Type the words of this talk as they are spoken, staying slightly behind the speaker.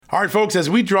All right, folks, as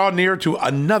we draw near to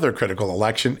another critical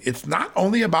election, it's not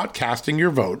only about casting your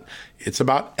vote, it's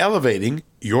about elevating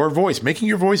your voice, making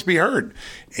your voice be heard.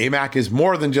 AMAC is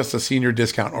more than just a senior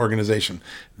discount organization.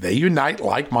 They unite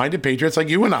like-minded patriots like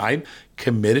you and I,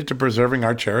 committed to preserving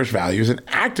our cherished values and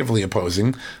actively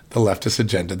opposing the leftist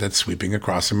agenda that's sweeping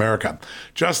across America.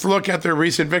 Just look at their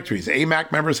recent victories.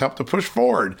 AMAC members helped to push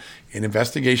forward an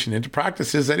investigation into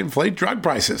practices that inflate drug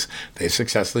prices. They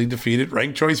successfully defeated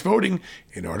ranked choice voting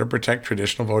in order to protect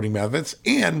traditional voting methods,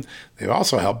 and they've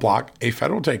also helped block a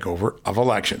federal takeover of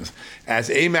elections. As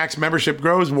AMAC's membership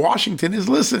grows, Washington is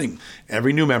listening.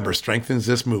 Every new member strengthens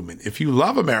this movement. If you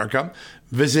love America,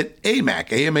 visit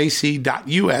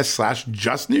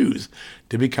amac.us/justnews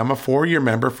to become a 4-year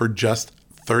member for just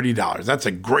 $30. That's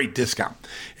a great discount.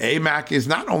 AMAC is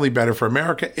not only better for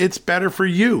America, it's better for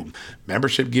you.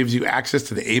 Membership gives you access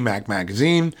to the AMAC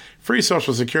magazine, free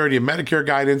Social Security and Medicare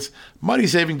guidance,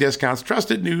 money-saving discounts,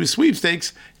 trusted news,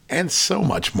 sweepstakes, and so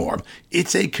much more.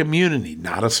 It's a community,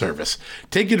 not a service.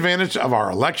 Take advantage of our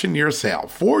election year sale,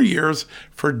 4 years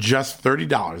for just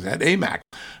 $30 at AMAC.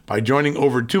 By joining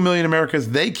over 2 million Americans,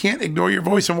 they can't ignore your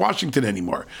voice in Washington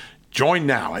anymore. Join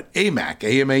now at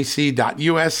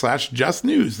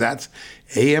amac.us/justnews. That's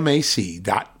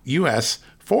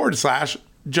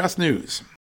amac.us/justnews.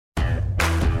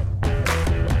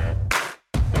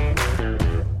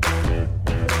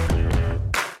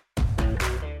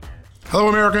 Hello,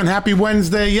 America, and happy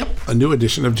Wednesday. Yep, a new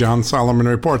edition of John Solomon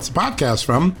Reports, a podcast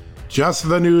from Just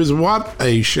the News. What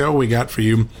a show we got for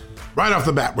you. Right off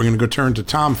the bat, we're going to go turn to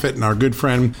Tom Fitton, our good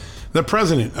friend, the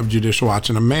president of Judicial Watch,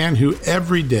 and a man who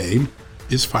every day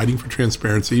is fighting for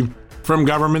transparency from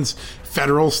governments,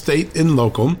 federal, state, and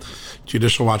local.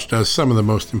 Judicial Watch does some of the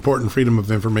most important Freedom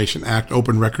of Information Act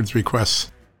open records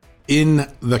requests in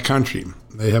the country.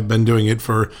 They have been doing it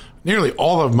for nearly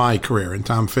all of my career, and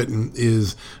Tom Fitton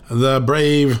is the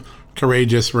brave,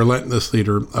 courageous, relentless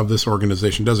leader of this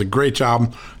organization. Does a great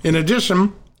job. In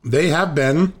addition, they have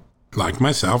been, like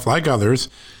myself, like others,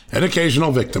 an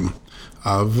occasional victim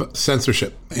of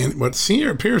censorship, and what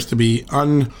appears to be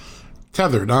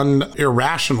untethered,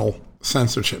 irrational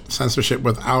censorship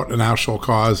without an actual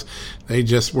cause. They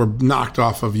just were knocked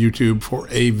off of YouTube for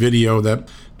a video that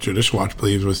Judicial Watch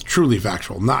believes was truly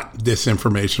factual, not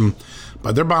disinformation,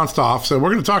 but they're bounced off. So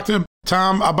we're going to talk to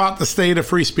Tom about the state of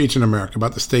free speech in America,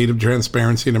 about the state of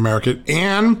transparency in America,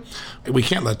 and we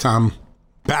can't let Tom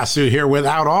pass through here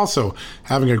without also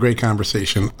having a great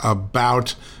conversation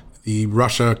about the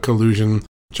Russia collusion,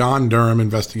 John Durham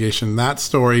investigation, that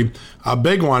story, a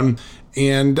big one.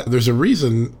 And there's a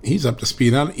reason he's up to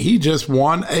speed on it. He just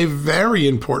won a very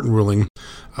important ruling.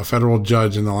 A federal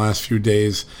judge in the last few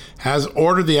days has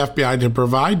ordered the FBI to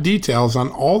provide details on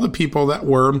all the people that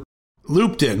were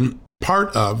looped in,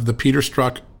 part of the Peter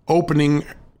Strzok opening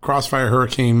Crossfire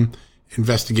Hurricane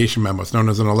investigation memo. It's known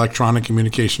as an electronic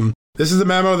communication. This is the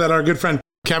memo that our good friend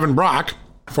Kevin Brock,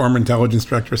 former intelligence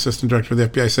director, assistant director of the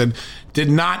FBI, said did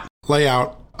not lay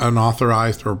out an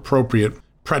authorized or appropriate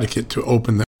predicate to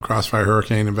open the Crossfire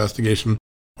Hurricane investigation.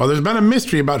 Well, there's been a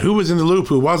mystery about who was in the loop,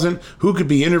 who wasn't, who could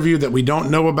be interviewed that we don't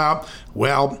know about.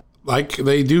 Well, like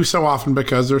they do so often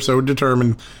because they're so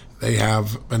determined, they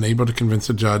have been able to convince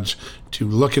a judge to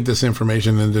look at this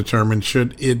information and determine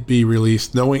should it be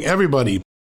released, knowing everybody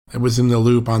that was in the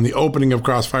loop on the opening of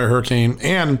Crossfire Hurricane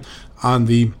and on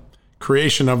the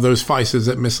creation of those FISAs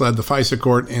that misled the FISA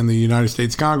court and the United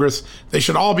States Congress. They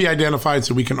should all be identified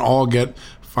so we can all get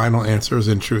final answers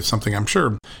and truth, something I'm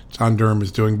sure John Durham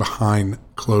is doing behind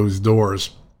closed doors.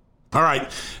 All right.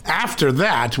 After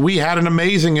that, we had an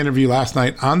amazing interview last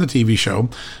night on the TV show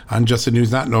on Just the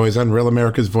News, Not Noise, on Real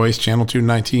America's Voice, Channel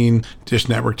 219, Dish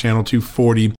Network, Channel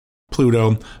 240,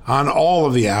 Pluto, on all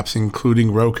of the apps,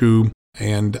 including Roku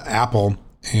and Apple,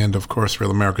 and of course, Real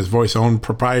America's Voice own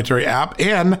proprietary app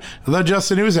and the Just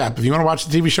the News app. If you want to watch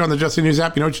the TV show on the Just the News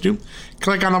app, you know what you do?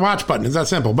 Click on the watch button. It's that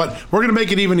simple. But we're going to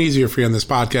make it even easier for you on this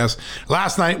podcast.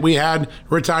 Last night, we had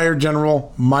retired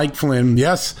General Mike Flynn.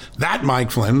 Yes, that Mike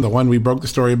Flynn, the one we broke the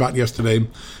story about yesterday,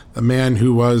 the man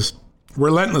who was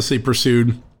relentlessly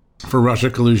pursued for Russia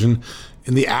collusion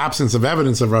in the absence of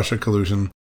evidence of Russia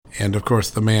collusion. And of course,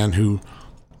 the man who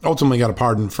ultimately got a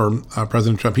pardon for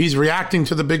President Trump. He's reacting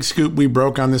to the big scoop we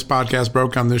broke on this podcast,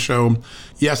 broke on this show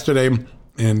yesterday,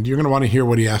 and you're going to want to hear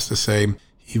what he has to say.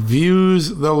 He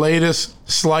views the latest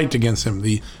slight against him,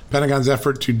 the Pentagon's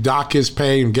effort to dock his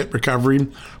pay and get recovery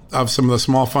of some of the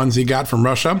small funds he got from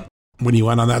Russia when he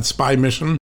went on that spy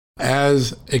mission,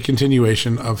 as a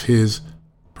continuation of his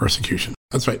persecution.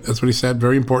 That's right. That's what he said.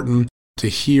 Very important. to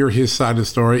hear his side of the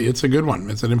story. It's a good one.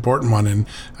 It's an important one, and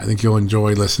I think you'll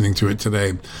enjoy listening to it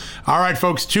today. All right,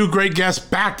 folks, two great guests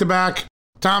back to back.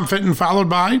 Tom Fitton, followed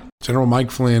by General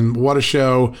Mike Flynn. What a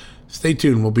show. Stay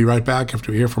tuned. We'll be right back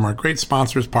after we hear from our great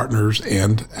sponsors, partners,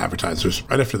 and advertisers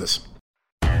right after this.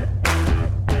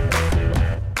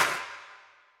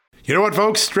 You know what,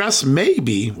 folks? Stress may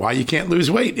be why you can't lose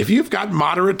weight. If you've got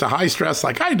moderate to high stress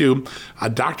like I do, a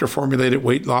doctor-formulated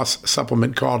weight loss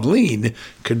supplement called Lean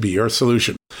could be your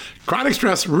solution. Chronic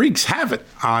stress wreaks havoc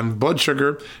on blood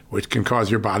sugar, which can cause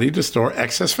your body to store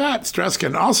excess fat. Stress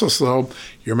can also slow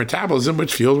your metabolism,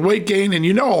 which fuels weight gain, and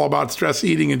you know all about stress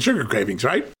eating and sugar cravings,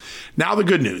 right? Now the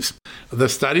good news. The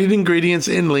studied ingredients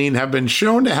in Lean have been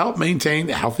shown to help maintain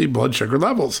healthy blood sugar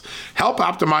levels, help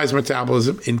optimize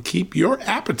metabolism, and keep your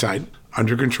appetite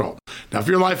under control. Now, if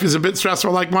your life is a bit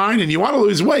stressful like mine and you want to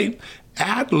lose weight,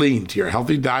 add Lean to your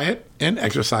healthy diet and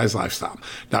exercise lifestyle.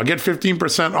 Now get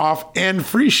 15% off and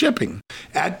free shipping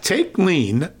at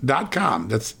takelean.com.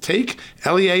 That's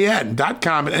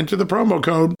takelean.com and enter the promo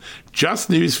code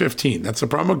JustNews15. That's the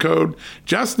promo code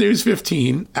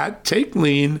JustNews15 at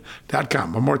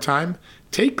takelean.com. One more time,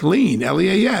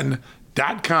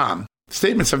 takelean.com.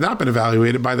 Statements have not been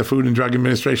evaluated by the Food and Drug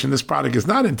Administration. This product is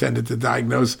not intended to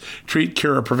diagnose, treat,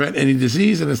 cure, or prevent any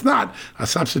disease, and it's not a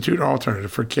substitute or alternative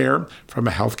for care from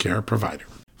a healthcare provider.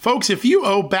 Folks, if you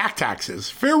owe back taxes,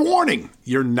 fair warning,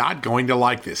 you're not going to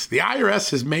like this. The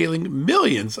IRS is mailing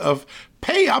millions of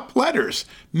pay-up letters.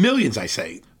 Millions, I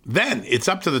say. Then it's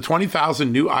up to the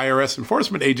 20,000 new IRS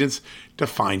enforcement agents to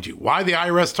find you. Why the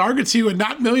IRS targets you and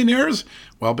not millionaires?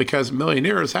 Well, because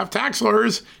millionaires have tax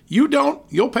lawyers. You don't.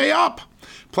 You'll pay up.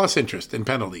 Plus interest and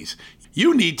penalties.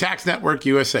 You need Tax Network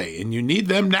USA, and you need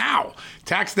them now.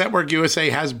 Tax Network USA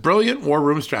has brilliant war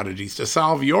room strategies to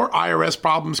solve your IRS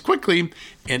problems quickly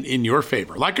and in your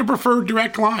favor. Like a preferred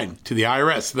direct line to the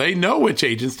IRS, they know which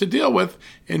agents to deal with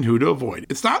and who to avoid.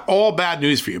 It's not all bad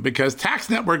news for you because Tax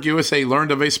Network USA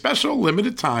learned of a special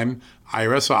limited time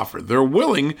IRS offer. They're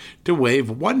willing to waive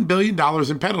 $1 billion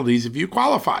in penalties if you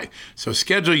qualify. So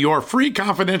schedule your free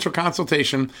confidential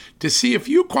consultation to see if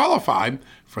you qualify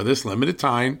for this limited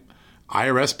time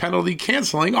IRS penalty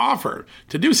canceling offer.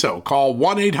 To do so, call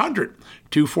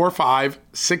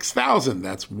 1-800-245-6000.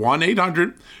 That's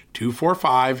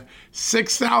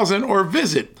 1-800-245-6000 or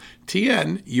visit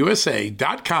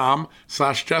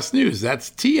tnusa.com/justnews. That's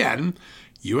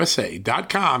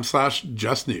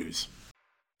tnusa.com/justnews.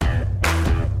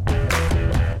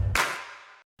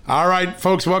 All right,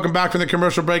 folks, welcome back from the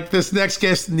commercial break. This next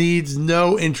guest needs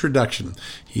no introduction.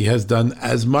 He has done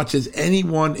as much as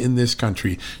anyone in this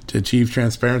country to achieve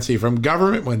transparency from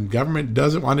government when government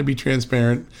doesn't want to be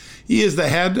transparent. He is the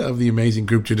head of the amazing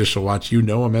group Judicial Watch. You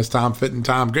know him as Tom Fitton.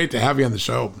 Tom, great to have you on the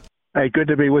show. Hey, good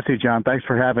to be with you, John. Thanks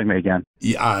for having me again.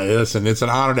 Yeah, listen, it's an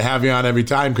honor to have you on every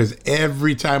time because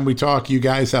every time we talk, you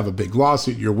guys have a big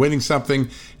lawsuit. You're winning something.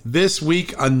 This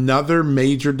week, another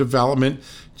major development.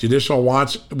 Judicial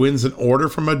Watch wins an order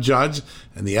from a judge,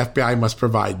 and the FBI must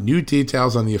provide new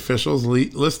details on the officials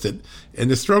listed in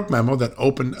the Strzok memo that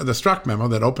opened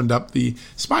up the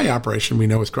spy operation we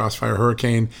know as Crossfire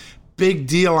Hurricane. Big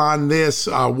deal on this.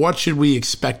 What should we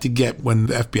expect to get when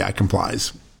the FBI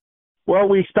complies? Well,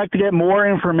 we expect to get more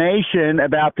information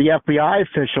about the FBI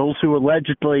officials who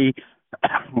allegedly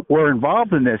were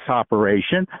involved in this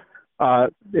operation.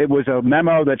 It was a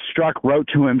memo that Strzok wrote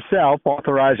to himself,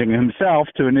 authorizing himself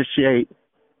to initiate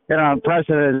an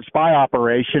unprecedented spy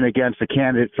operation against a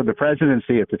candidate for the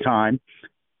presidency at the time.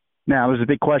 Now, there's a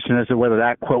big question as to whether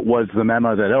that quote was the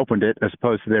memo that opened it, as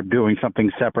opposed to them doing something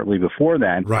separately before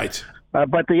then. Right.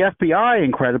 But the FBI,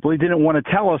 incredibly, didn't want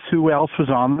to tell us who else was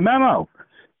on the memo.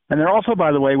 And they're also,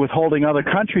 by the way, withholding other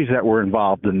countries that were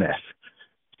involved in this.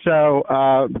 So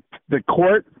the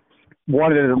court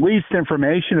wanted at least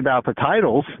information about the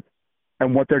titles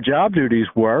and what their job duties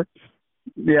were.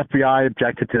 The FBI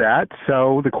objected to that.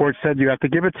 So the court said you have to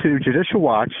give it to Judicial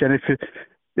Watch. And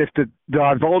if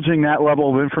divulging that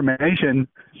level of information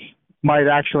might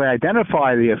actually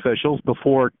identify the officials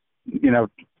before,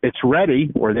 it's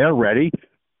ready or they're ready,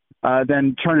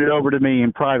 then turn it over to me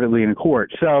and privately in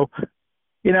court. So,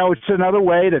 it's another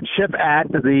way to chip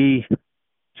at the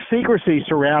secrecy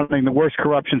surrounding the worst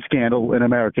corruption scandal in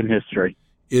American history.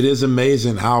 It is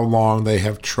amazing how long they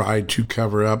have tried to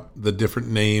cover up the different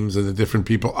names and the different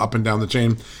people up and down the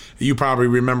chain. You probably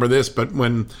remember this, but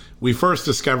when we first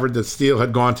discovered that Steele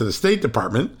had gone to the State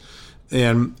Department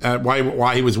and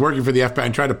why he was working for the FBI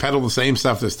and tried to peddle the same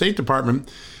stuff to the State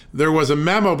Department, there was a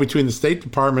memo between the State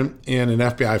Department and an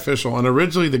FBI official. And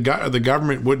originally the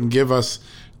government wouldn't give us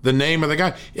the name of the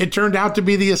guy. It turned out to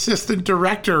be the assistant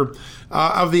director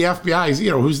of the FBI,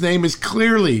 whose name is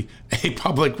clearly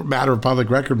a matter of public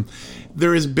record.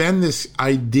 There has been this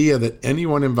idea that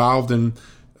anyone involved in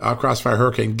Crossfire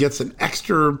Hurricane gets an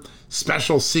extra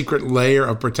special secret layer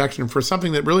of protection for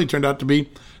something that really turned out to be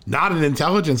not an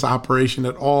intelligence operation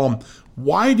at all.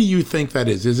 Why do you think that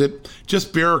is? Is it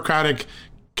just bureaucratic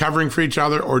covering for each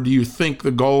other, or do you think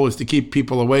the goal is to keep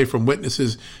people away from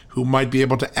witnesses who might be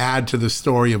able to add to the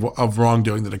story of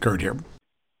wrongdoing that occurred here?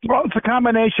 Well, it's a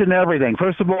combination of everything.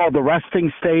 First of all, the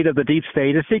resting state of the deep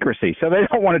state is secrecy. So they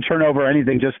don't want to turn over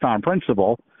anything just on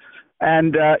principle.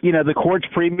 And, the courts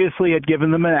previously had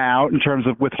given them an out in terms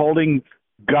of withholding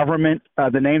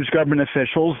the names of government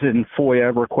officials in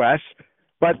FOIA requests.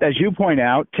 But as you point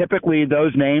out, typically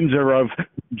those names are of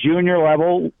junior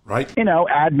level, right?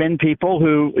 Admin people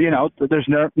who, there's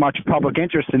not much public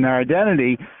interest in their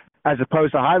identity, as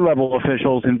opposed to high level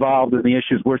officials involved in the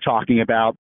issues we're talking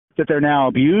about that they're now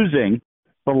abusing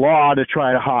the law to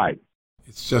try to hide.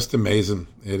 It's just amazing.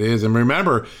 It is. And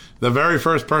remember, the very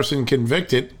first person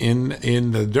convicted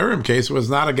in the Durham case was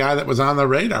not a guy that was on the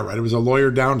radar, right? It was a lawyer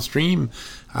downstream.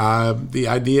 The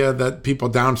idea that people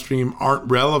downstream aren't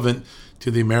relevant to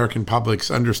the American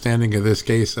public's understanding of this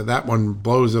case, that one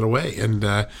blows it away. And,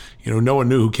 no one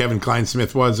knew who Kevin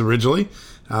Klein-Smith was originally.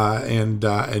 And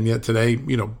yet today,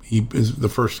 he is the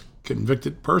first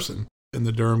convicted person in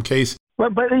the Durham case.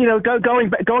 But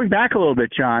going back a little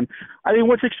bit, John, I mean,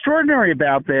 what's extraordinary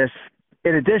about this,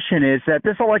 in addition, is that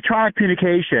this electronic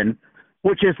communication,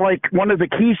 which is like one of the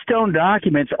keystone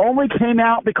documents, only came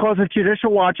out because of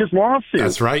Judicial Watch's lawsuit.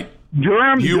 That's right.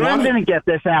 Durham didn't get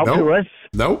this out to us.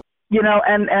 Nope.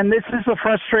 And this is the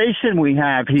frustration we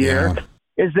have here,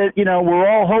 is that, we're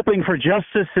all hoping for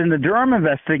justice in the Durham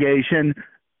investigation,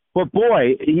 but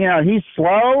boy, he's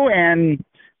slow and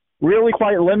really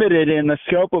quite limited in the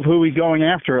scope of who he's going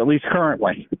after, at least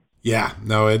currently. Yeah,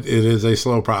 no, it is a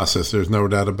slow process. There's no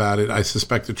doubt about it. I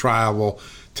suspect the trial will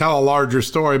tell a larger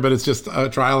story, but it's just a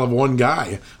trial of one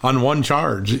guy on one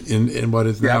charge in what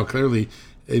is now clearly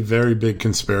a very big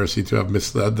conspiracy to have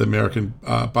misled the American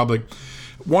public.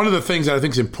 One of the things that I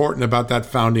think is important about that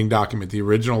founding document, the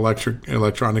original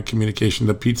electronic communication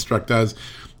that Pete Strzok does,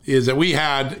 is that we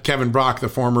had Kevin Brock, the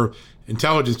former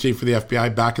intelligence chief for the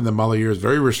FBI back in the Mueller years,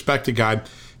 very respected guy.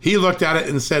 He looked at it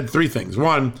and said three things.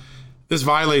 One, this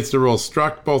violates the rules.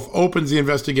 Strzok both opens the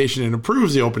investigation and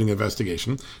approves the opening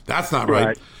investigation. That's not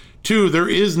right. Two, there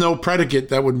is no predicate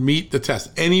that would meet the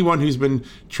test. Anyone who's been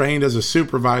trained as a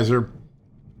supervisor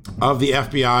of the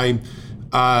FBI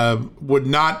would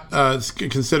not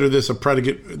consider this a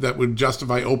predicate that would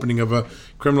justify opening of a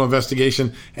criminal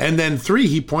investigation. And then three,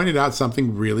 he pointed out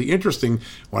something really interesting.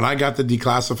 When I got the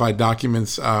declassified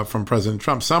documents from President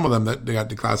Trump, some of them that they got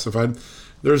declassified,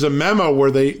 there's a memo where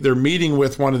they're meeting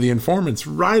with one of the informants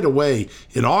right away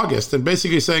in August and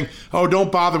basically saying, oh,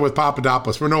 don't bother with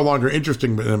Papadopoulos. We're no longer interested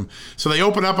in him. So they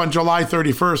open up on July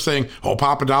 31st saying, oh,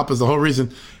 Papadopoulos, the whole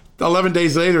reason. 11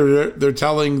 days later, they're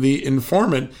telling the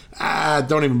informant,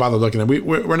 don't even bother looking at him.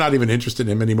 We're not even interested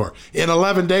in him anymore. In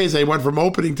 11 days, they went from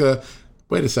opening to,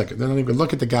 wait a second, they don't even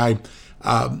look at the guy.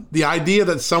 The idea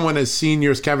that someone as senior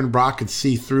as Kevin Brock could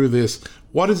see through this,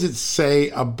 what does it say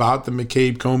about the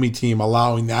McCabe-Comey team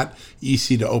allowing that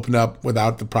EC to open up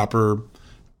without the proper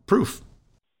proof?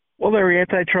 Well, they were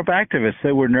anti-Trump activists.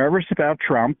 They were nervous about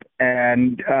Trump,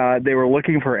 and they were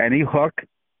looking for any hook.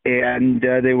 And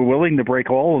they were willing to break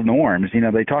all the norms.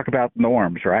 They talk about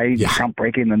norms, right? Yeah. Trump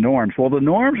breaking the norms. Well, the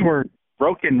norms were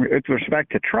broken with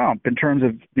respect to Trump in terms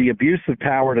of the abuse of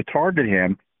power to target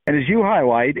him. And as you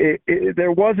highlight,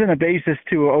 there wasn't a basis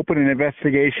to open an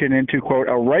investigation into, quote,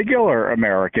 a regular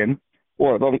American,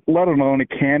 or let alone a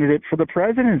candidate for the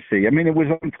presidency. I mean, it was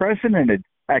unprecedented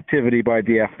activity by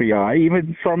the FBI,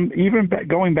 even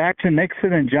going back to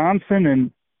Nixon and Johnson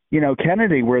and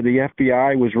Kennedy, where the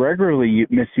FBI was regularly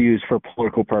misused for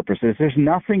political purposes. There's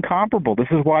nothing comparable. This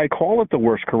is why I call it the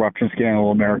worst corruption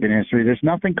scandal in American history. There's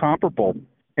nothing comparable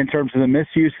in terms of the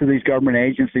misuse of these government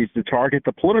agencies to target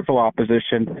the political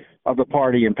opposition of the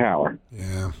party in power.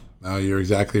 Yeah, no, you're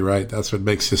exactly right. That's what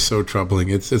makes this so troubling.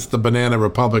 It's the banana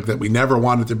republic that we never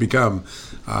wanted to become,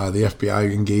 the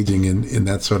FBI engaging in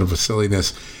that sort of a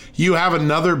silliness. You have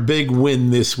another big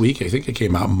win this week. I think it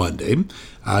came out Monday.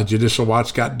 Judicial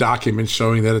Watch got documents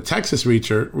showing that a Texas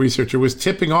researcher was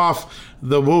tipping off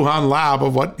the Wuhan Lab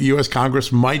of what U.S. Congress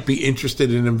might be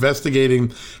interested in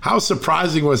investigating. How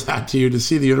surprising was that to you to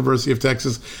see the University of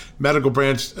Texas medical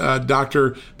branch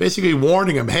doctor basically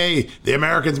warning him, hey, the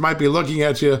Americans might be looking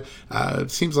at you?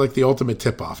 It seems like the ultimate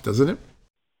tip-off, doesn't it?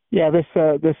 Yeah, this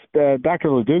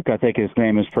Dr. Leduc, I think his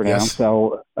name is pronounced. Yes.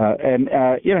 So,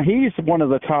 he's one of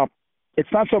the top. It's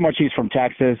not so much he's from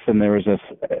Texas, and there was this.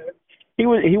 He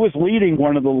was leading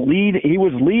one of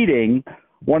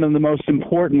the most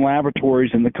important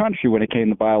laboratories in the country when it came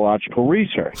to biological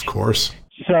research. Of course.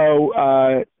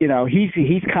 So,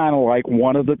 he's kind of like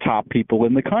one of the top people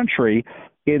in the country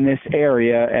in this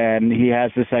area, and he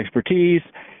has this expertise.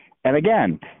 And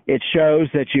again, it shows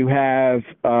that you have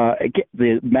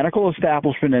the medical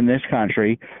establishment in this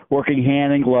country working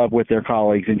hand in glove with their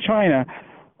colleagues in China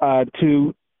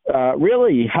to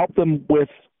really help them with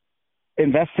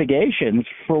investigations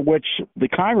for which the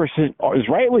Congress is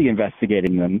rightly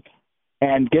investigating them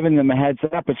and giving them a heads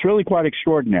up. It's really quite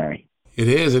extraordinary. It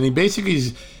is. And he basically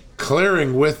is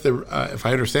clearing with the, if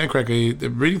I understand correctly,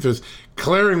 reading through this,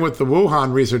 clearing with the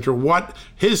Wuhan researcher what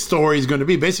his story is going to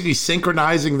be, basically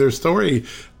synchronizing their story.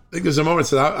 I think there's a moment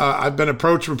that I've been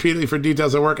approached repeatedly for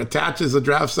details of work, attaches a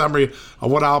draft summary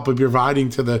of what I'll be providing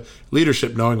to the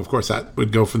leadership, knowing, of course, that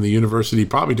would go from the university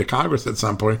probably to Congress at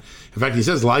some point. In fact, he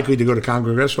says likely to go to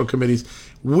congressional committees.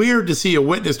 Weird to see a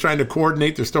witness trying to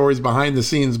coordinate their stories behind the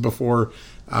scenes before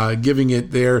giving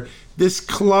it there. This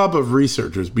club of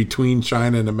researchers between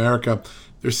China and America,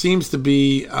 there seems to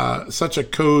be such a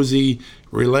cozy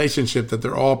relationship that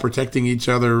they're all protecting each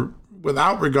other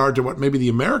without regard to what maybe the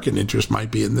American interest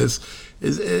might be in this.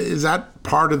 Is that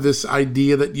part of this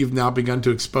idea that you've now begun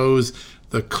to expose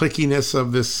the clickiness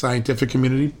of this scientific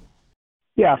community?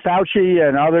 Yeah, Fauci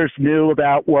and others knew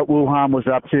about what Wuhan was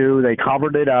up to. They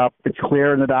covered it up. It's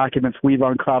clear in the documents we've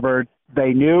uncovered.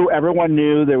 Everyone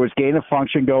knew there was gain of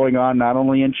function going on, not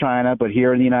only in China, but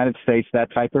here in the United States,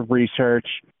 that type of research.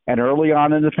 And early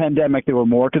on in the pandemic, they were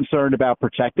more concerned about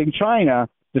protecting China,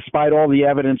 despite all the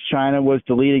evidence China was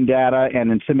deleting data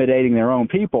and intimidating their own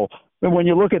people. But when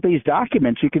you look at these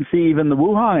documents, you can see even the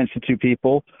Wuhan Institute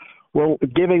people were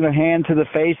giving the hand to the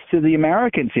face to the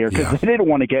Americans here because they didn't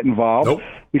want to get involved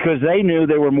because they knew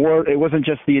they were more. It wasn't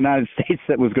just the United States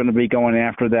that was going to be going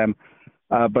after them,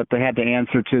 but they had to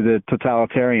answer to the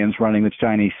totalitarians running the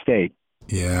Chinese state.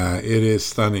 Yeah, it is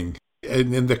stunning.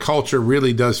 And the culture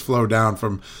really does flow down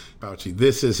from Fauci.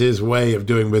 This is his way of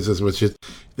doing business, which is,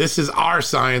 this is our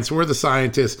science. We're the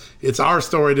scientists. It's our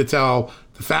story to tell.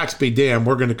 The facts be damned.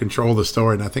 We're going to control the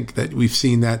story. And I think that we've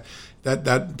seen that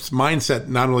mindset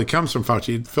not only comes from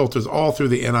Fauci, it filters all through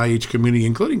the NIH community,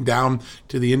 including down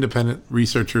to the independent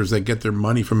researchers that get their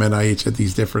money from NIH at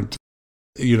these different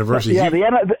universities. Yeah,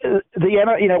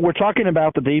 we're talking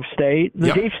about the deep state.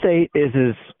 The deep state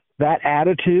is that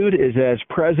attitude is as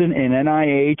present in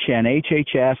NIH and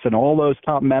HHS and all those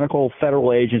top medical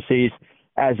federal agencies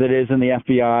as it is in the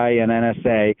FBI and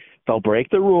NSA. They'll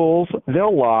break the rules,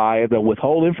 they'll lie, they'll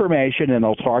withhold information, and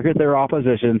they'll target their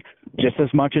opposition just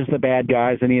as much as the bad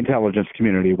guys in the intelligence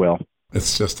community will.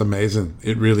 It's just amazing.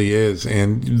 It really is.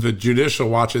 And the Judicial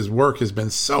Watch's work has been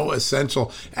so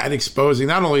essential at exposing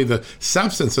not only the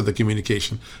substance of the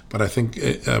communication, but I think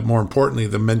more importantly,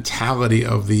 the mentality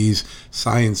of these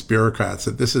science bureaucrats,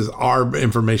 that this is our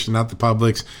information, not the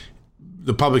public's.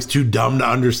 The public's too dumb to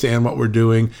understand what we're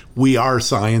doing. We are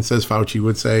science, as Fauci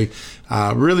would say.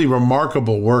 Really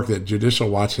remarkable work that Judicial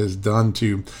Watch has done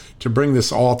to bring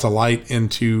this all to light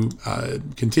and to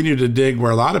continue to dig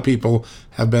where a lot of people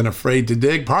have been afraid to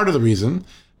dig. Part of the reason,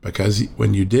 because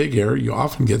when you dig here, you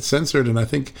often get censored. And I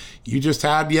think you just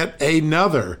had yet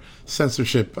another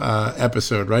censorship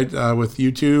episode, right? With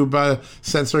YouTube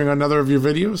censoring another of your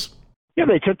videos. Yeah,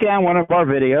 they took down one of our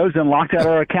videos and locked out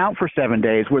our account for 7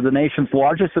 days. We're the nation's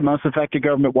largest and most effective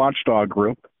government watchdog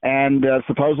group. And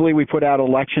supposedly we put out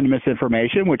election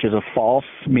misinformation, which is a false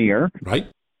smear. Right.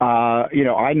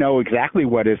 I know exactly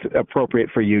what is appropriate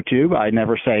for YouTube. I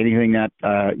never say anything that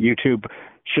YouTube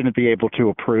shouldn't be able to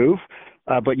approve.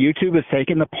 But YouTube has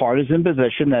taken the partisan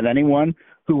position that anyone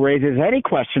who raises any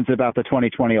questions about the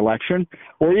 2020 election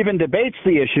or even debates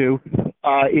the issue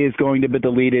is going to be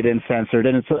deleted and censored.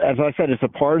 And it's, as I said, it's a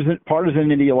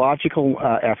partisan ideological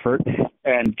effort.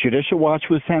 And Judicial Watch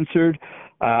was censored.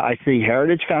 I see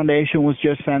Heritage Foundation was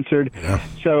just censored. Yeah.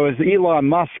 So as Elon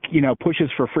Musk,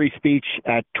 pushes for free speech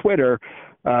at Twitter,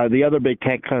 the other big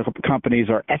tech companies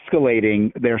are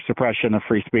escalating their suppression of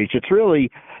free speech. It's really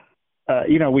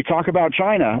we talk about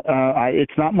China.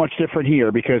 It's not much different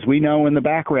here because we know in the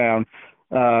background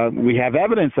we have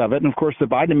evidence of it. And, of course, the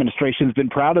Biden administration has been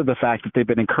proud of the fact that they've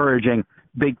been encouraging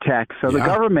big tech. So the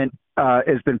government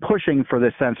has been pushing for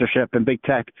this censorship, and big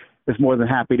tech is more than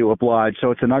happy to oblige.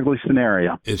 So it's an ugly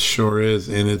scenario. It sure is,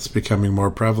 and it's becoming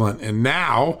more prevalent. And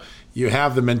now you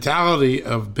have the mentality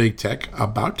of big tech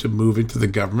about to move into the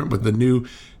government with the new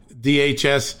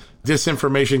DHS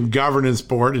Disinformation Governance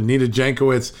Board. And Nina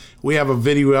Jankowicz, we have a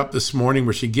video up this morning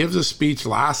where she gives a speech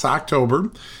last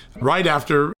October, right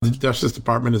after the Justice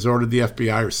Department has ordered the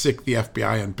FBI or sicked the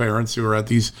FBI and parents who are at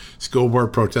these school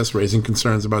board protests raising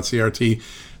concerns about CRT,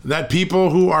 that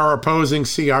people who are opposing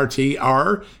CRT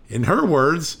are, in her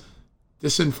words,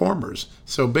 disinformers.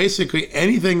 So basically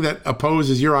anything that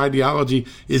opposes your ideology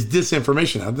is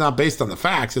disinformation. It's not based on the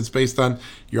facts. It's based on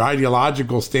your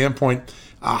ideological standpoint.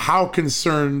 How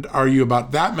concerned are you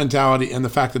about that mentality and the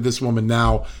fact that this woman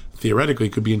now theoretically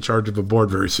could be in charge of a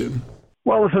board very soon?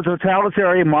 Well, it's a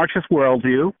totalitarian Marxist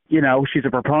worldview. She's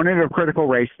a proponent of critical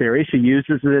race theory. She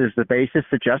uses it as the basis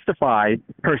to justify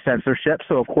her censorship.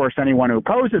 So, of course, anyone who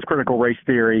opposes critical race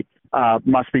theory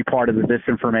must be part of the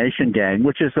disinformation gang,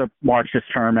 which is a Marxist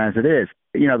term as it is.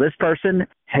 This person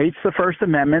hates the First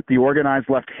Amendment. The organized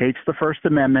left hates the First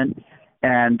Amendment.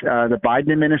 And the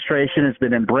Biden administration has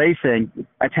been embracing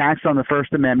attacks on the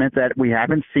First Amendment that we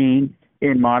haven't seen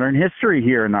in modern history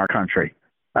here in our country.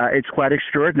 It's quite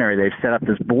extraordinary. They've set up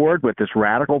this board with this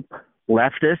radical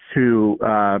leftist who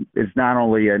is not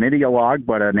only an ideologue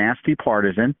but a nasty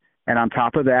partisan. And on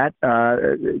top of that,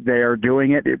 they are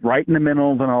doing it right in the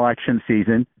middle of an election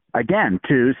season, again,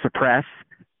 to suppress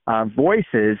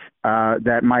voices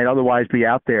that might otherwise be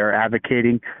out there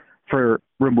advocating for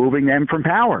removing them from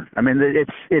power. I mean,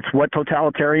 it's what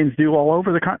totalitarians do all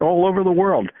over the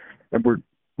world. And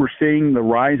we're seeing the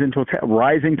rising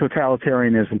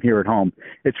totalitarianism here at home.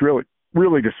 It's really,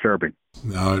 really disturbing.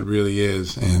 No, it really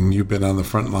is. And you've been on the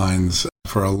front lines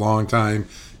for a long time,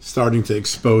 starting to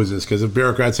expose this, because if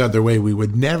bureaucrats had their way, we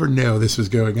would never know this was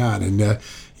going on. And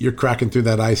you're cracking through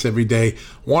that ice every day.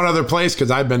 One other place,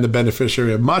 because I've been the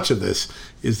beneficiary of much of this,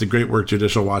 is the great work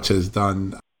Judicial Watch has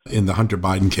done in the Hunter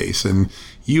Biden case. And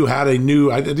you had I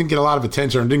didn't get a lot of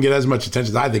attention, or didn't get as much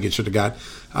attention as I think it should have got,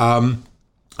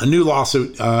 a new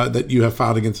lawsuit that you have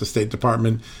filed against the State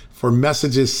Department for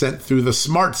messages sent through the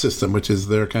SMART system, which is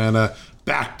their kind of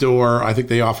backdoor. I think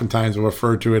they oftentimes will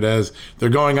refer to it as they're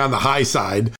going on the high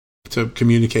side to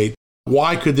communicate.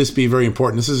 Why could this be very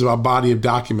important? This is a body of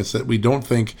documents that we don't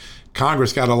think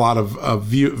Congress got a lot of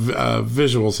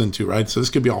visuals into, right? So this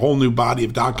could be a whole new body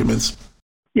of documents.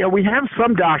 Yeah, we have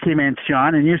some documents,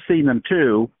 John, and you've seen them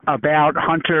too, about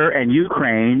Hunter and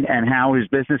Ukraine and how his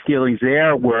business dealings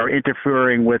there were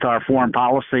interfering with our foreign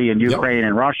policy in Ukraine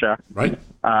and Russia, right?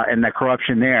 And the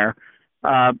corruption there.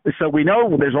 So we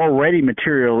know there's already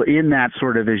material in that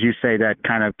sort of, as you say, that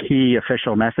kind of key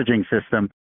official messaging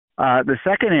system. The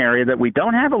second area that we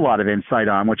don't have a lot of insight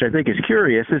on, which I think is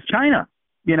curious, is China.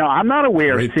 I'm not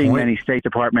aware of seeing many State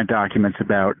Department documents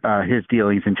about his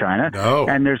dealings in China. No.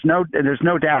 And there's no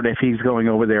doubt if he's going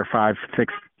over there 5,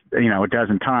 6, a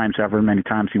dozen times, however many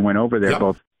times he went over there,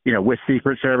 both with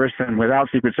Secret Service and without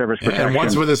Secret Service protection. And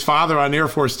once with his father on Air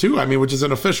Force Two, which is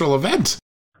an official event.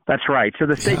 That's right. So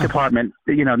the State Department,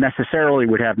 necessarily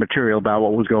would have material about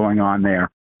what was going on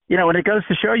there. And it goes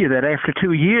to show you that after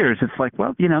 2 years, it's like,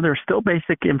 well, there's still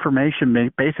basic information,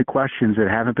 basic questions that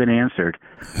haven't been answered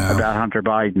about Hunter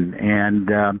Biden.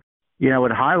 And,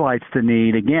 it highlights the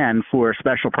need, again, for a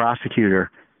special prosecutor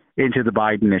into the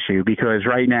Biden issue, because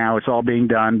right now it's all being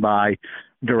done by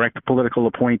direct political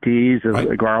appointees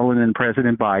of Garland and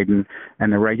President Biden,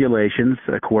 and the regulations,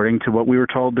 according to what we were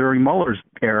told during Mueller's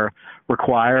era,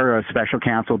 require a special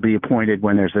counsel be appointed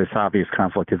when there's this obvious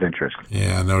conflict of interest.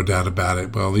 Yeah, no doubt about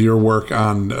it. Well, your work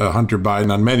on Hunter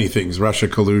Biden, on many things, Russia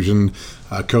collusion,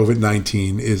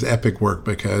 COVID-19, is epic work,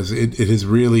 because it has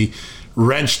really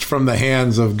wrenched from the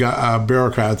hands of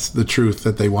bureaucrats the truth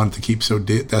that they wanted to keep so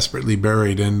desperately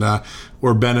buried. And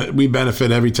we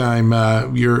benefit every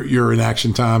time you're in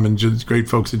action, Tom, and great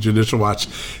folks at Judicial Watch.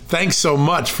 Thanks so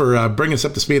much for bringing us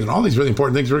up to speed on all these really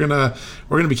important things. We're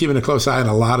gonna be keeping a close eye on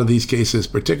a lot of these cases,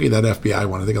 particularly that FBI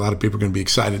one. I think a lot of people are going to be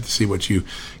excited to see what you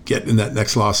get in that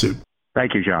next lawsuit.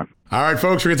 Thank you, John. All right,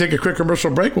 folks, we're going to take a quick commercial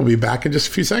break. We'll be back in just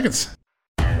a few seconds.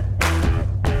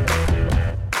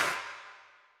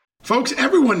 Folks,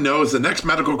 everyone knows the next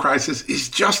medical crisis is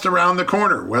just around the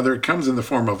corner, whether it comes in the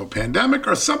form of a pandemic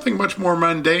or something much more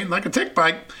mundane like a tick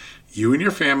bite. You and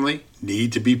your family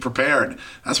need to be prepared.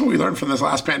 That's what we learned from this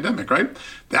last pandemic, right?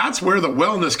 That's where the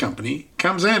Wellness Company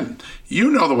comes in. You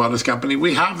know the Wellness Company.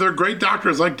 We have their great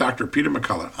doctors like Dr. Peter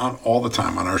McCullough on all the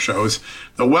time on our shows.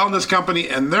 The Wellness Company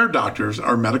and their doctors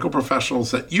are medical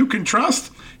professionals that you can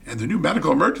trust, and the new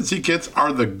medical emergency kits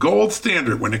are the gold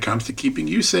standard when it comes to keeping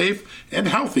you safe and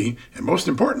healthy, and most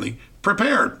importantly,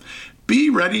 prepared. Be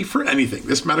ready for anything.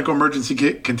 This medical emergency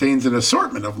kit contains an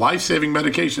assortment of life-saving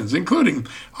medications, including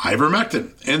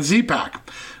ivermectin and Z-Pak.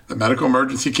 The medical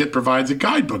emergency kit provides a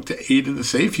guidebook to aid in the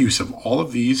safe use of all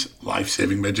of these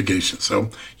life-saving medications, so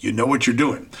you know what you're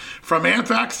doing. From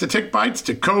anthrax to tick bites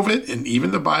to COVID and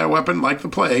even the bioweapon like the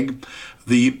plague,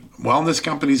 the wellness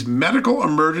company's medical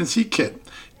emergency kit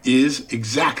is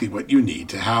exactly what you need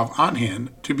to have on hand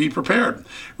to be prepared.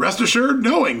 Rest assured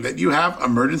knowing that you have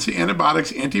emergency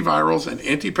antibiotics, antivirals, and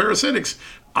antiparasitics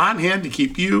on hand to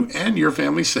keep you and your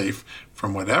family safe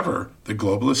from whatever the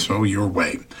globalists throw your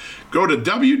way. Go to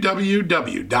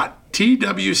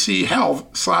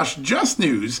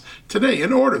www.twchealth/justnews today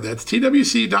and order. That's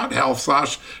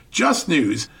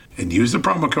twc.health/justnews and use the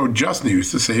promo code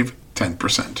JUSTNEWS to save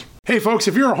 10%. Hey folks,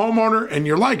 if you're a homeowner and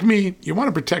you're like me, you want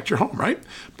to protect your home, right?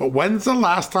 But when's the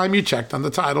last time you checked on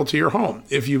the title to your home?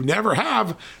 If you never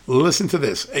have, listen to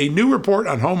this. A new report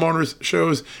on homeowners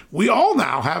shows we all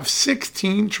now have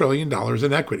 $16 trillion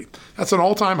in equity. That's an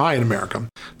all-time high in America.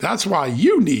 That's why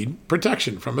you need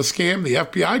protection from a scam the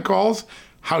FBI calls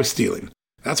house stealing.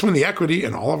 That's when the equity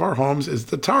in all of our homes is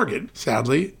the target,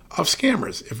 sadly, of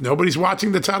scammers. If nobody's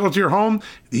watching the title to your home,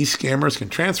 these scammers can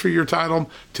transfer your title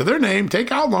to their name,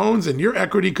 take out loans, and your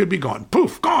equity could be gone.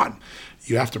 Poof, gone.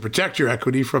 You have to protect your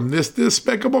equity from this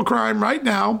despicable crime right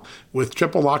now with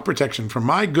triple lock protection from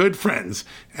my good friends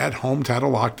at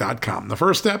HomeTitleLock.com. The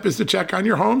first step is to check on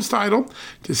your home's title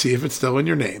to see if it's still in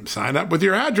your name. Sign up with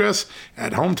your address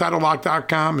at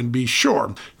HomeTitleLock.com and be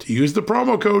sure to use the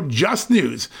promo code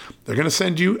JUSTNEWS. They're going to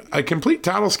send you a complete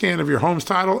title scan of your home's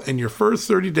title and your first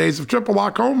 30 days of triple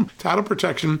lock home title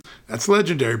protection. That's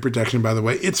legendary protection, by the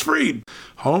way. It's free.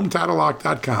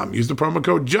 HomeTitleLock.com. Use the promo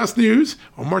code JUSTNEWS.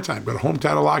 One more time, go to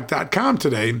HomeTitleLock.com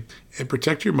today and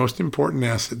protect your most important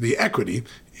asset, the equity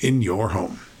in your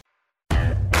home.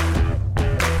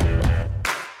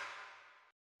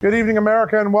 Good evening,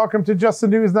 America, and welcome to Just the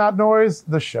News, Not Noise,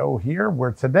 the show here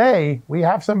where today we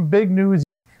have some big news.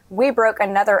 We broke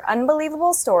another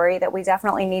unbelievable story that we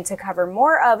definitely need to cover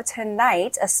more of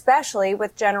tonight, especially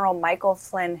with General Michael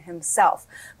Flynn himself.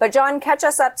 But John, catch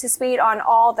us up to speed on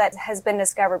all that has been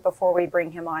discovered before we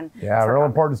bring him on. Yeah, a real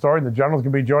important story. The general's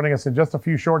going to be joining us in just a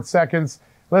few short seconds.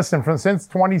 Listen, since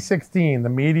 2016, the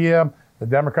media, the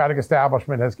Democratic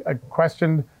establishment has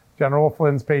questioned General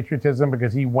Flynn's patriotism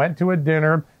because he went to a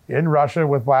dinner in Russia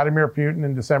with Vladimir Putin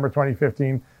in December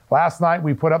 2015. Last night,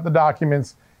 we put up the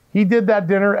documents. He did that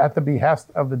dinner at the behest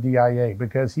of the DIA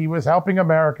because he was helping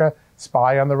America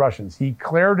spy on the Russians. He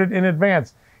cleared it in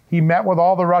advance. He met with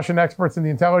all the Russian experts in the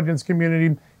intelligence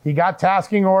community. He got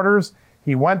tasking orders.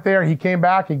 He went there. He came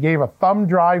back. He gave a thumb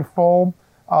drive full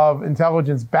of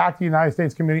intelligence back to the United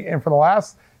States community. And for the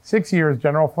last 6 years,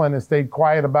 General Flynn has stayed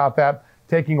quiet about that,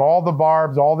 taking all the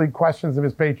barbs, all the questions of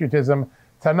his patriotism.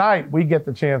 Tonight, we get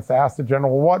the chance to ask the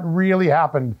general what really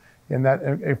happened in that,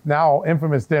 if now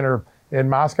infamous dinner in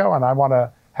Moscow, and I want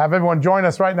to have everyone join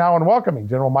us right now in welcoming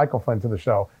General Michael Flynn to the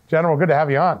show. General, good to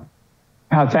have you on.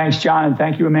 Thanks, John, and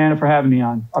thank you, Amanda, for having me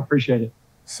on. I appreciate it.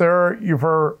 Sir,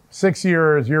 for 6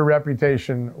 years, your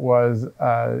reputation was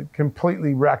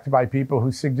completely wrecked by people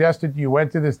who suggested you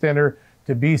went to this dinner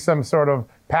to be some sort of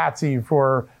patsy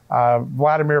for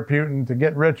Vladimir Putin, to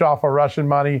get rich off of Russian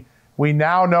money. We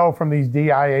now know from these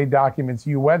DIA documents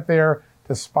you went there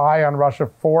to spy on Russia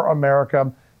for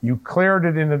America. You cleared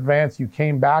it in advance. You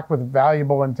came back with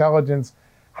valuable intelligence.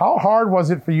 How hard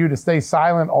was it for you to stay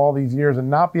silent all these years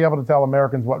and not be able to tell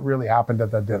Americans what really happened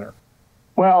at that dinner?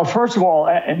 Well, first of all,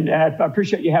 and I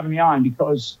appreciate you having me on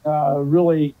because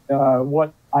really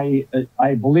what I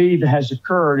believe has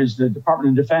occurred is the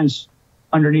Department of Defense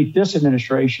underneath this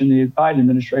administration, the Biden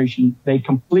administration, they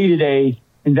completed a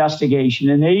investigation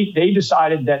and they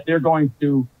decided that they're going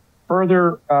to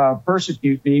further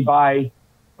persecute me by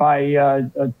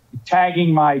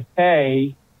tagging my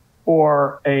pay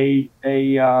for a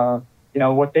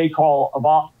what they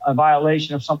call a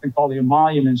violation of something called the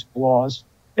Emoluments Clause.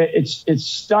 It's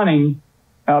stunning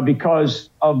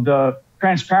because of the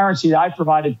transparency that I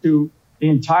provided to the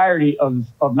entirety of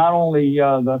not only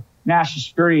the national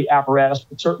security apparatus,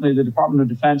 but certainly the Department of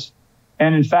Defense.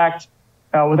 And in fact,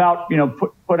 without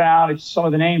put out some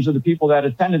of the names of the people that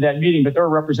attended that meeting, but there were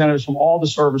representatives from all the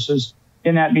services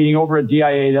in that meeting over at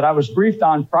DIA that I was briefed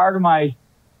on prior to my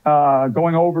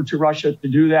going over to Russia to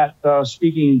do that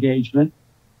speaking engagement.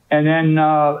 And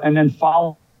then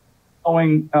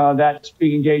following that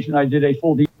speaking engagement, I did a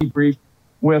full debrief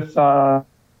with,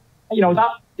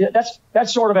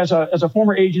 that's sort of as a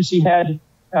former agency head,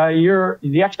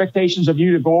 the expectations of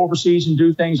you to go overseas and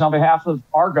do things on behalf of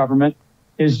our government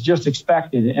is just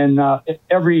expected. And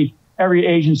every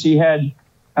agency head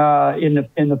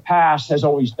in the past has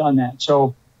always done that.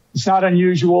 So it's not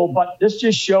unusual, but this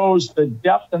just shows the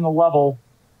depth and the level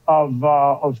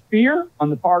of fear on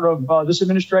the part of this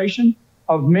administration,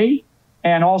 of me,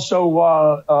 and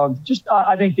also just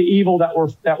I think the evil that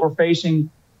we're facing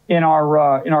in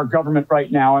our government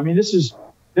right now. I mean, this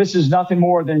is nothing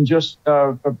more than just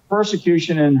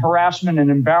persecution and harassment and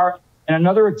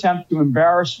another attempt to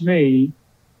embarrass me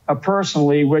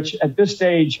personally, which at this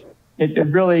stage it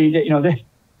really,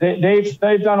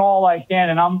 they've done all I can,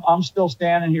 and I'm still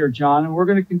standing here, John, and we're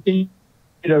going to continue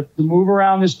to move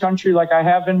around this country like I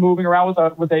have been moving around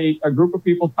with a group of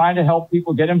people, trying to help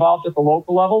people get involved at the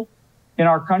local level in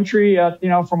our country,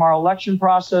 from our election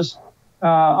process,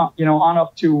 on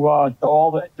up to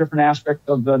all the different aspects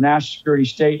of the national security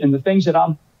state and the things that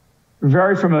I'm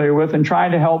very familiar with and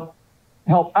trying to help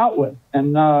out with.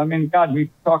 And God,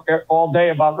 we talk all day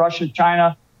about Russia,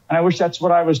 China, and I wish that's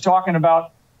what I was talking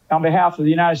about on behalf of the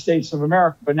United States of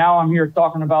America. But now I'm here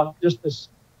talking about just this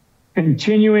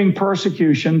continuing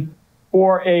persecution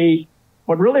for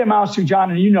what really amounts to,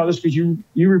 John, and you know this because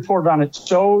you reported on it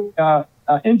so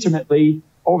intimately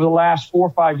over the last 4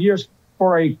 or 5 years,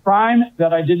 for a crime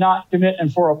that I did not commit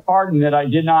and for a pardon that I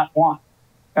did not want,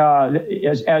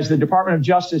 as the Department of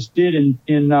Justice did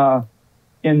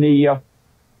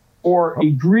for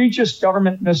egregious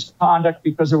government misconduct,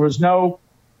 because there was no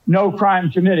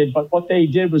crime committed. But what they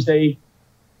did was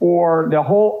for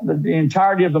the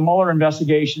entirety of the Mueller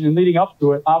investigation and leading up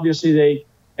to it, obviously they,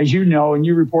 as you know, and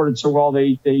you reported so well,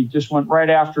 they just went right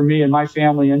after me and my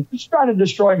family and just tried to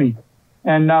destroy me.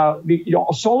 And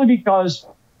solely because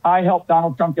I helped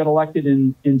Donald Trump get elected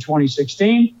in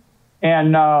 2016,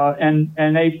 and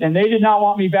they did not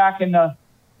want me back in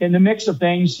the mix of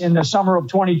things in the summer of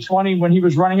 2020 when he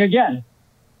was running again.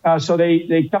 So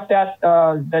they kept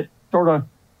that sort of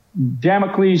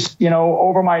Damocles,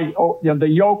 over the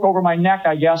yoke over my neck,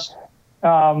 I guess,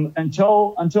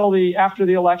 until after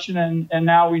the election, and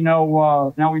now we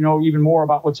know even more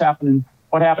about what happened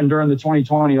during the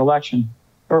 2020 election.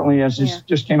 Certainly, as this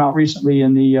just came out recently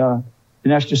in the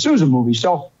Dinesh D'Souza movie.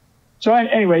 So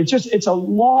anyway, it's a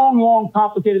long,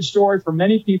 complicated story for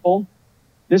many people.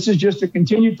 This is just a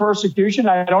continued persecution.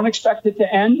 I don't expect it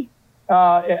to end.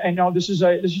 I know this is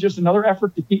just another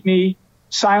effort to keep me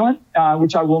silent,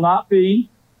 which I will not be.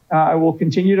 I will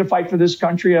continue to fight for this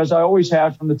country as I always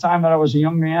have from the time that I was a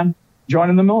young man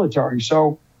joining the military.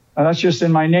 So that's just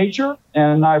in my nature.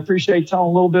 And I appreciate telling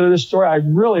a little bit of this story. I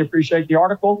really appreciate the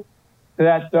article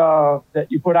that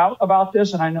you put out about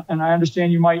this, and I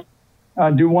understand you might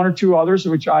do one or two others,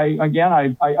 which I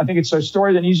think it's a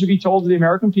story that needs to be told to the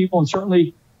American people, and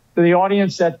certainly to the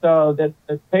audience that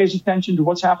pays attention to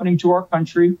what's happening to our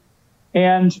country.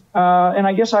 And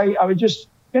I guess I would just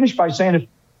finish by saying,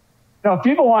 if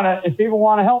people want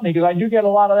to help me, because I do get a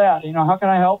lot of that, how can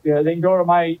I help you? They can go to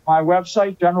my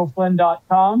website,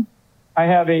 generalflynn.com. I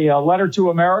have a letter to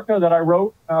America that I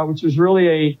wrote, which is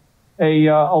really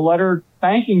a letter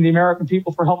thanking the American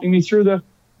people for helping me through the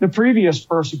previous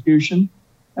persecution,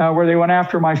 where they went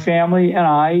after my family and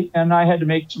I had to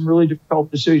make some really difficult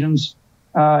decisions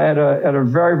at a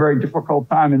very, very difficult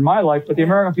time in my life. But the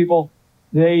American people,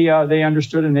 they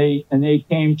understood, and they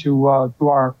came to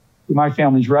my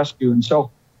family's rescue. And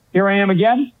so here I am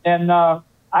again, and I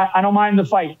don't mind the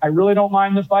fight. I really don't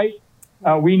mind the fight.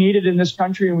 We need it in this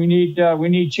country, and we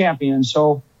need champions.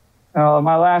 So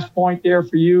my last point there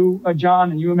for you,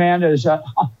 John, and you, Amanda, is that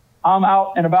I'm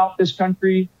out and about this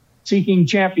country seeking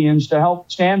champions to help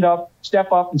stand up,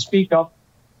 step up, and speak up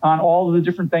on all of the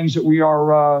different things that we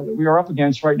are up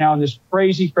against right now in this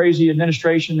crazy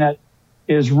administration that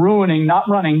is ruining, not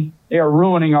running, they are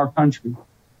ruining our country.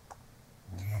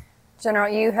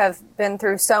 General, you have been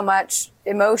through so much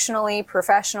emotionally,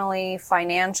 professionally,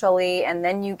 financially, and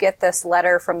then you get this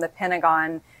letter from the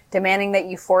Pentagon demanding that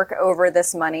you fork over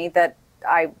this money that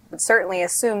I would certainly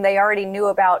assume they already knew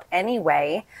about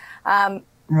anyway.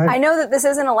 Right. I know that this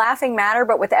isn't a laughing matter,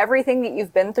 but with everything that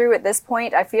you've been through at this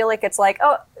point, I feel like it's like,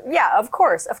 oh, yeah, of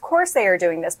course they are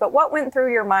doing this. But what went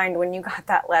through your mind when you got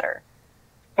that letter?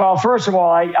 Well, first of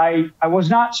all, I was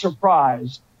not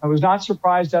surprised. I was not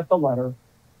surprised at the letter.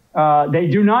 They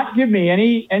do not give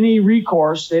me any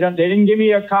recourse. They didn't give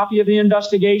me a copy of the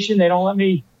investigation. They don't let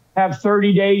me have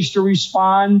 30 days to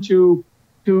respond to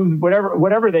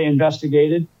whatever they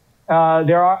investigated. I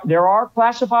know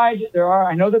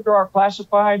that there are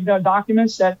classified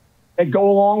documents that go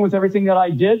along with everything that I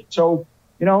did. So,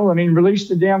 release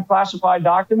the damn classified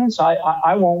documents.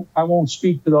 I won't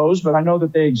speak to those, but I know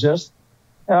that they exist.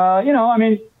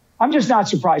 I'm just not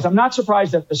surprised. I'm not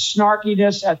surprised at the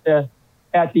snarkiness, at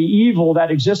the evil that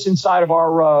exists inside of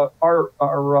our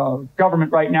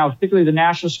government right now, particularly the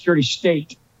national security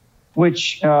state,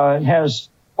 which has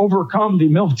overcome the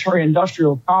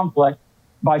military-industrial complex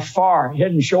by far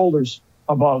head and shoulders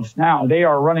above now. They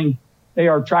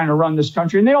are trying to run this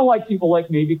country, and they don't like people like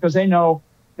me because they know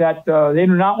that they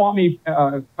do not want me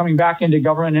coming back into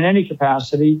government in any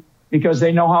capacity, because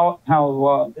they know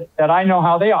that I know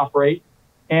how they operate,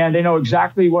 and they know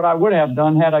exactly what I would have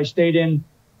done had I stayed in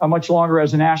much longer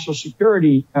as a national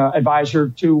security advisor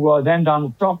to then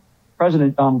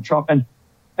President Donald Trump, and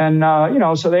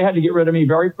so they had to get rid of me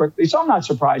very quickly. So I'm not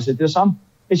surprised at this.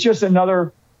 It's just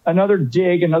another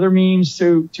dig, another means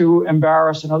to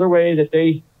embarrass, another way that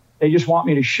they just want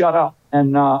me to shut up,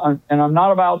 and I'm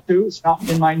not about to. It's not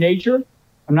in my nature.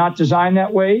 I'm not designed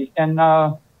that way, and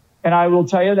I will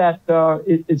tell you that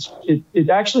it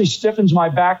actually stiffens my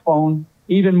backbone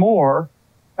even more,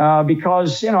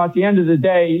 because at the end of the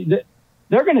day,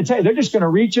 they're just going to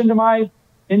reach into my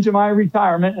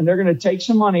retirement, and they're going to take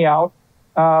some money out,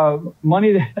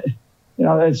 money that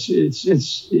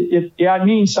it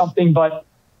means something, but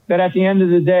that at the end of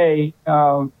the day,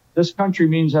 this country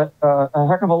means a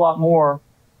heck of a lot more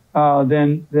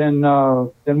than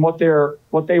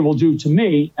what they will do to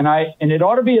me, and it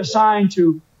ought to be a sign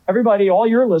to everybody, all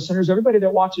your listeners, everybody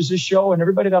that watches this show, and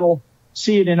everybody that'll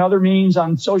see it in other means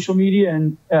on social media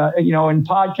and in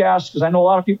podcasts, because I know a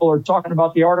lot of people are talking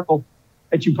about the article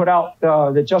that you put out,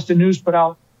 that Justin News put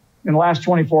out in the last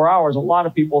 24 hours. A lot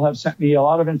of people have sent me a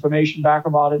lot of information back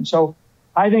about it, and so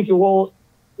I think it will,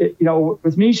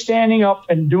 with me standing up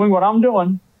and doing what I'm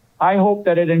doing, I hope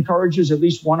that it encourages at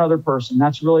least one other person.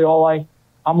 That's really all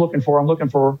I'm looking for. I'm looking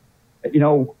for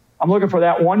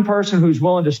that one person who's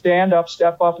willing to stand up,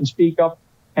 step up, and speak up,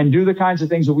 and do the kinds of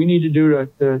things that we need to do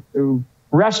to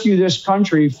rescue this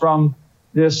country from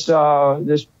this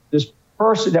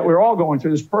person that we're all going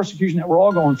through, this persecution that we're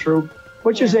all going through,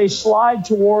 which is a slide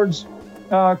towards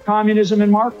communism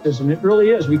and Marxism. It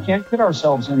really is. We can't kid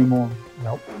ourselves anymore.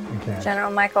 Nope, you can't.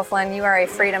 General Michael Flynn, you are a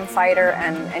freedom fighter,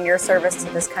 and your service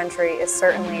to this country is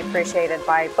certainly appreciated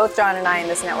by both John and I in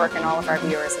this network and all of our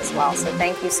viewers as well. So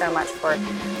thank you so much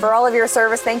for all of your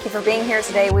service. Thank you for being here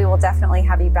today. We will definitely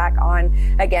have you back on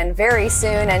again very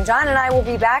soon. And John and I will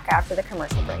be back after the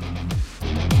commercial break.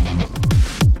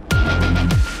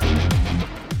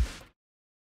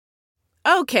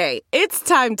 Okay, it's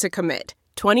time to commit.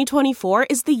 2024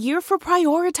 is the year for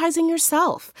prioritizing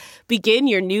yourself. Begin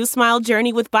your new smile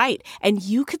journey with Byte, and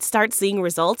you could start seeing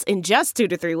results in just 2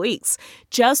 to 3 weeks.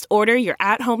 Just order your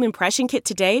at-home impression kit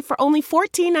today for only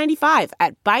 $14.95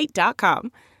 at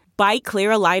Byte.com. Byte clear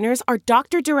aligners are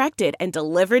doctor-directed and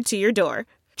delivered to your door.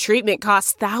 Treatment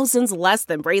costs thousands less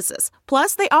than braces.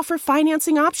 Plus, they offer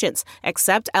financing options,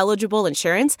 accept eligible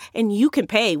insurance, and you can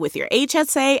pay with your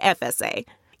HSA FSA.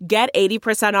 Get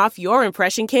 80% off your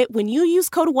impression kit when you use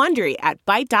code WONDERY at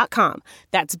Byte.com.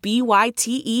 That's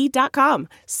BYTE.com.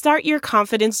 Start your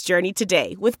confidence journey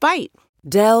today with Byte.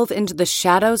 Delve into the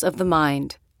shadows of the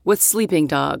mind with Sleeping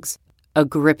Dogs, a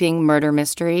gripping murder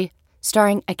mystery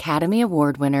starring Academy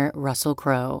Award winner Russell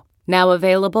Crowe. Now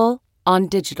available on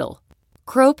digital.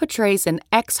 Crowe portrays an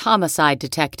ex-homicide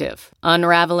detective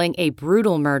unraveling a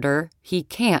brutal murder he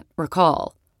can't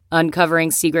recall.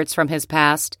 Uncovering secrets from his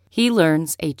past, he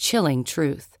learns a chilling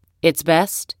truth. It's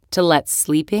best to let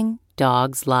sleeping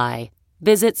dogs lie.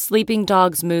 Visit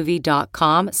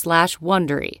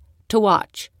sleepingdogsmovie.com/Wondery to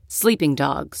watch Sleeping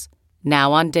Dogs,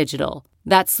 now on digital.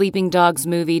 That's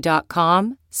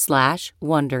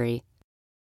sleepingdogsmovie.com/Wondery.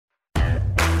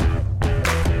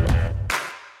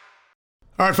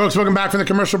 All right, folks, welcome back from the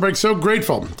commercial break. So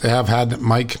grateful to have had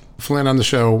Mike Flynn on the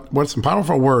show. What some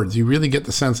powerful words. You really get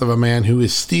the sense of a man who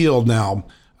is steeled now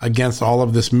against all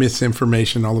of this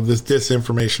misinformation, all of this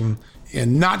disinformation,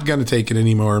 and not going to take it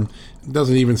anymore.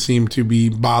 Doesn't even seem to be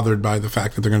bothered by the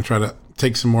fact that they're going to try to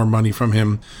take some more money from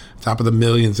him, on top of the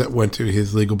millions that went to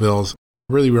his legal bills.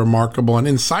 Really remarkable and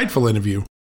insightful interview.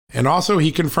 And also,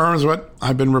 he confirms what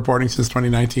I've been reporting since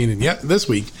 2019, and yet this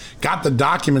week got the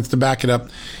documents to back it up.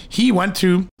 He went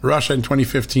to Russia in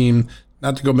 2015,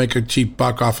 not to go make a cheap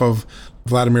buck off of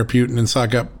Vladimir Putin and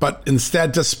suck up, but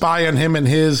instead to spy on him and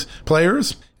his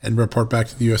players and report back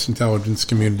to the U.S. intelligence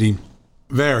community.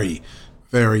 Very,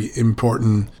 very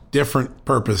important, different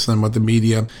purpose than what the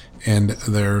media and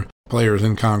their players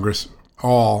in Congress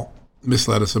all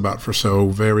misled us about for so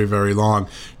very, very long.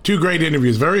 2 great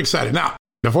interviews. Very excited. Now,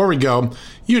 before we go,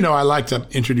 I like to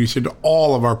introduce you to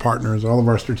all of our partners, all of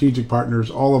our strategic partners,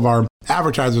 all of our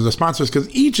advertisers or sponsors, because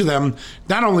each of them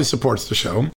not only supports the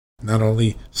show, not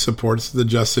only supports the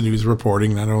Just the News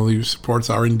reporting, not only supports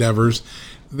our endeavors,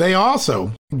 they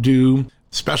also do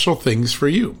special things for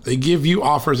you. They give you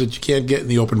offers that you can't get in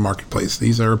the open marketplace.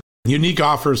 These are unique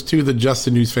offers to the Just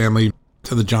the News family,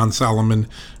 to the John Solomon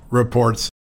reports.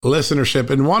 listenership.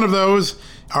 And one of those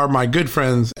are my good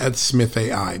friends at Smith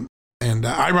AI. And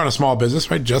I run a small business,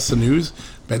 right? Just the News.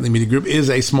 Bentley Media Group is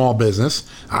a small business.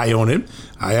 I own it.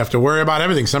 I have to worry about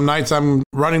everything. Some nights I'm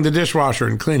running the dishwasher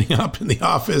and cleaning up in the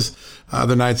office.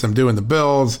 Other nights I'm doing the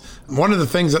bills. One of the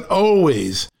things that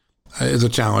always is a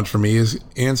challenge for me is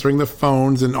answering the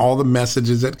phones and all the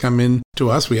messages that come in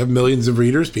to us. We have millions of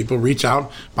readers. People reach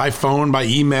out by phone, by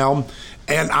email.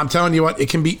 And I'm telling you what, it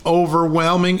can be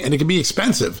overwhelming and it can be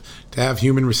expensive to have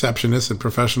human receptionists and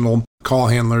professional call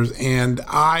handlers. And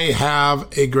I have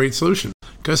a great solution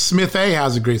because Smith A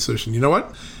has a great solution. You know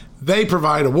what? They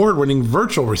provide award-winning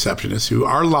virtual receptionists who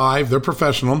are live, they're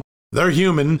professional, they're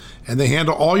human, and they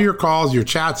handle all your calls, your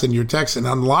chats, and your texts and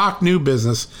unlock new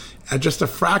business at just a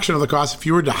fraction of the cost if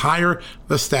you were to hire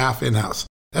the staff in-house.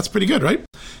 That's pretty good, right?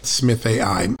 Smith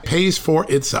AI pays for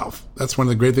itself. That's one of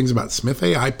the great things about Smith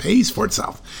AI, pays for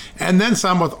itself. And then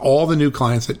some with all the new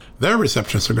clients that their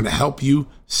receptionists are going to help you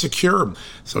secure.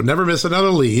 So never miss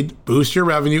another lead, boost your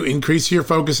revenue, increase your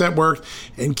focus at work,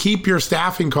 and keep your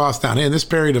staffing costs down. In this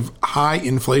period of high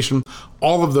inflation,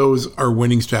 all of those are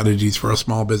winning strategies for a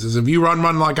small business. If you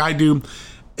run like I do,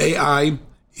 AI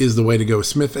is the way to go.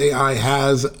 Smith AI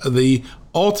has the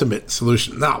ultimate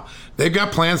solution. Now, they've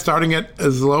got plans starting at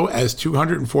as low as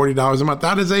 $240 a month.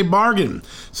 That is a bargain.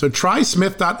 So try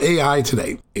Smith.ai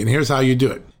today. And here's how you do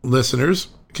it. Listeners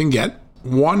can get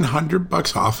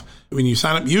 $100 off when you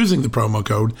sign up using the promo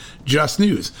code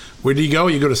JustNews. Where do you go?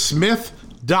 You go to Smith.ai.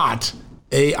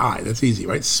 That's easy,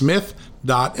 right?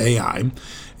 Smith.ai.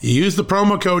 You use the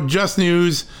promo code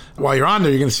JustNews. While you're on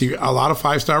there, you're going to see a lot of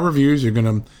 5-star reviews. You're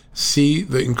going to see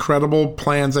the incredible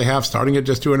plans they have starting at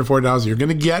just $240. You're going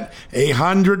to get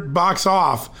 $100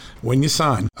 off when you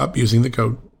sign up using the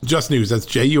code JustNews. That's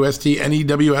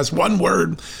JUSTNEWS, one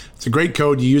word. It's a great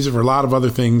code. You use it for a lot of other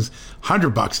things.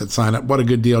 $100 at sign up. What a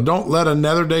good deal. Don't let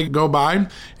another day go by and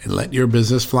let your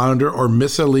business flounder or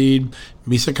miss a lead,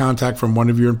 miss a contact from one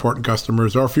of your important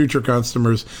customers or future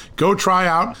customers. Go try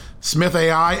out Smith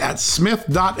AI at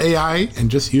smith.ai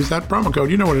and just use that promo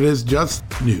code. You know what it is, Just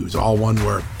News, all one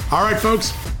word. All right,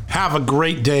 folks, have a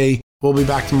great day. We'll be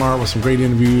back tomorrow with some great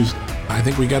interviews. I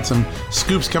think we got some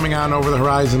scoops coming on over the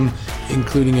horizon,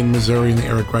 including in Missouri in the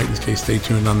Eric Greitens case. Stay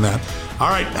tuned on that. All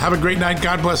right, have a great night.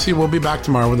 God bless you. We'll be back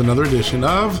tomorrow with another edition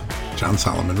of John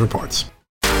Solomon Reports.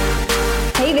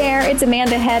 Hey there, it's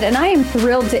Amanda Head, and I am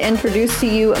thrilled to introduce to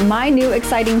you my new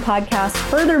exciting podcast,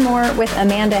 Furthermore with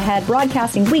Amanda Head,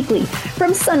 broadcasting weekly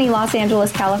from sunny Los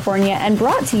Angeles, California, and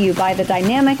brought to you by the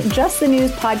dynamic Just the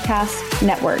News Podcast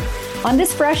Network. On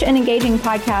this fresh and engaging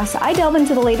podcast, I delve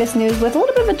into the latest news with a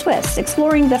little bit of a twist,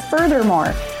 exploring the furthermore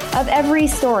of every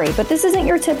story. But this isn't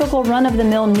your typical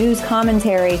run-of-the-mill news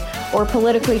commentary or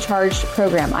politically charged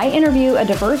program. I interview a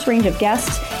diverse range of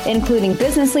guests, including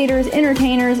business leaders,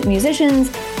 entertainers,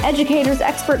 musicians, educators,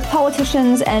 experts,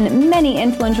 politicians, and many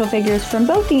influential figures from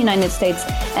both the United States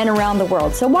and around the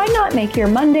world. So why not make your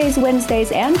Mondays,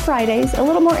 Wednesdays, and Fridays a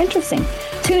little more interesting?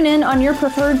 Tune in on your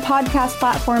preferred podcast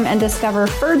platform and discover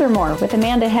Furthermore with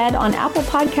Amanda Head on Apple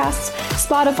Podcasts,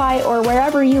 Spotify, or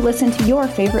wherever you listen to your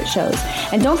favorite shows.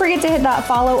 And don't forget to hit that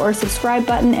follow or subscribe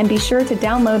button and be sure to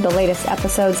download the latest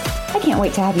episodes. I can't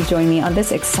wait to have you join me on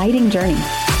this exciting journey.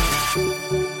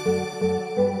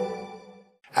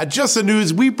 At Just the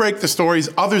News, we break the stories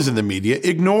others in the media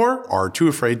ignore or are too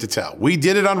afraid to tell. We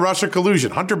did it on Russia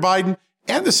collusion, Hunter Biden,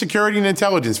 and the security and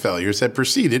intelligence failures that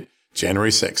preceded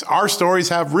January 6th. Our stories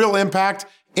have real impact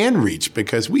and reach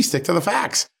because we stick to the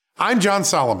facts. I'm John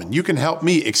Solomon. You can help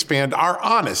me expand our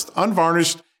honest,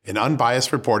 unvarnished, and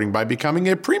unbiased reporting by becoming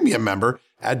a premium member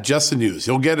at Just the News.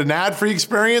 You'll get an ad-free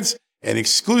experience and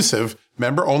exclusive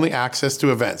member-only access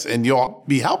to events, and you'll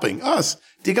be helping us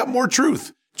dig up more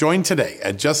truth. Join today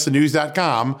at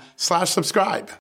justthenews.com/subscribe.